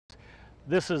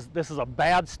this is a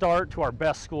bad start to our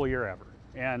best school year ever.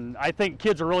 And I think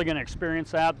kids are really going to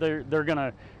experience that. They're going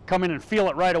to come in and feel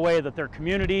it right away that their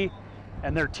community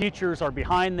and their teachers are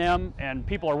behind them, and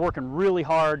people are working really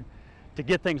hard to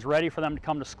get things ready for them to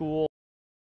come to school.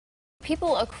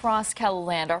 People across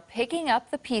KELOLAND are picking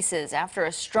up the pieces after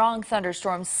a strong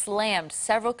thunderstorm slammed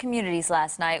several communities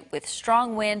last night with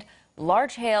strong wind,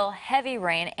 large hail, heavy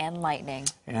rain, and lightning.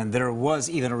 And there was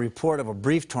even a report of a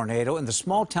brief tornado in the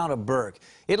small town of Burke.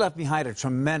 It left behind a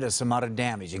tremendous amount of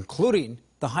damage, including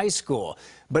the high school.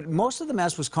 But most of the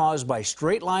mess was caused by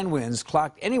straight line winds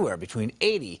clocked anywhere between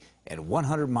 80 and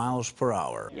 100 miles per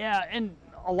hour. Yeah, and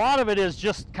a lot of it is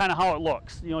just kind of how it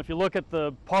looks. You know, if you look at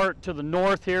the part to the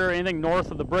north here, anything north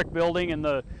of the brick building in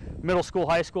the middle school,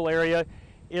 high school area,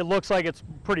 it looks like it's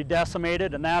pretty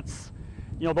decimated, and that's,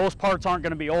 you know, those parts aren't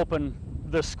going to be open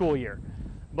this school year.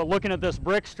 But looking at this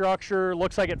brick structure,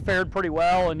 looks like it fared pretty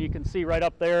well, and you can see right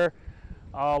up there,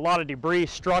 a lot of debris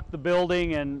struck the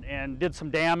building and did some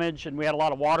damage, and we had a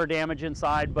lot of water damage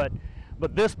inside, but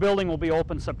this building will be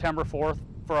open September 4th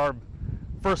for our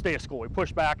first day of school. We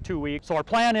pushed back 2 weeks. So our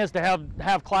plan is to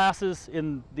have classes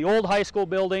in the old high school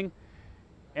building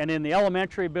and in the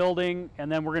elementary building,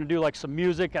 and then we're going to do like some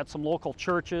music at some local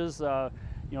churches. You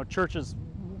know, churches,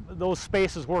 those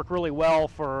spaces work really well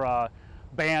for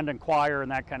band and choir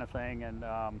and that kind of thing. And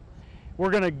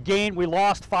we're going to gain, we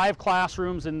lost 5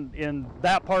 classrooms in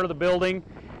that part of the building,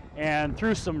 and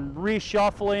through some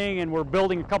reshuffling, and we're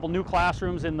building a couple new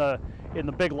classrooms in the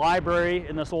big library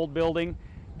in this old building.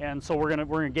 And so we're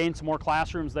gonna gain some more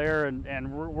classrooms there,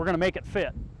 and we're gonna make it fit.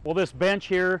 Well, this bench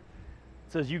here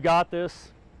says "You got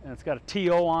this," and it's got a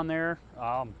TO on there. You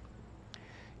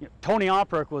know, Tony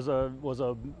Oprick was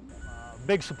a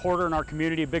big supporter in our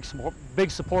community,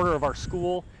 big supporter of our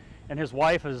school, and his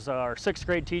wife is our 6th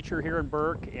grade teacher here in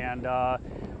Burke. And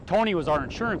Tony was our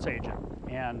insurance agent,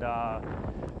 and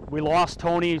we lost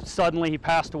Tony suddenly. He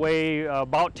passed away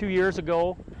about 2 years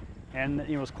ago. And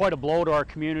it was quite a blow to our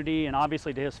community and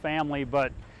obviously to his family.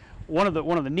 But one of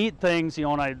the neat things, you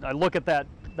know, and I look at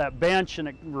that bench, and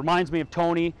it reminds me of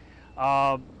Tony.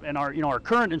 And our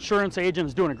current insurance agent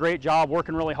is doing a great job,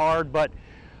 working really hard. But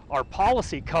our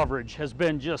policy coverage has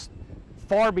been just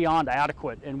far beyond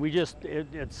adequate, and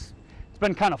it's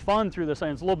been kind of fun through this,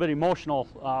 and it's a little bit emotional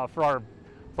for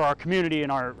our community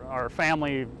and our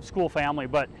family, school family.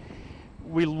 But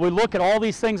we look at all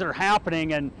these things that are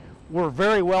happening, and we're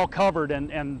very well covered,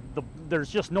 and there's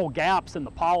just no gaps in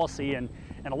the policy, and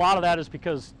a lot of that is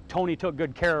because Tony took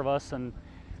good care of us, and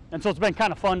so it's been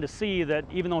kind of fun to see that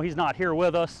even though he's not here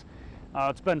with us,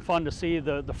 it's been fun to see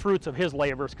the fruits of his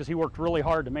labors, because he worked really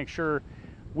hard to make sure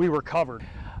we were covered.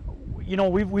 You know,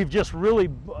 we've just really,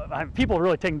 people have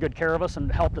really taken good care of us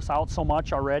and helped us out so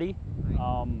much already.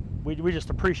 We just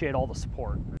appreciate all the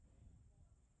support.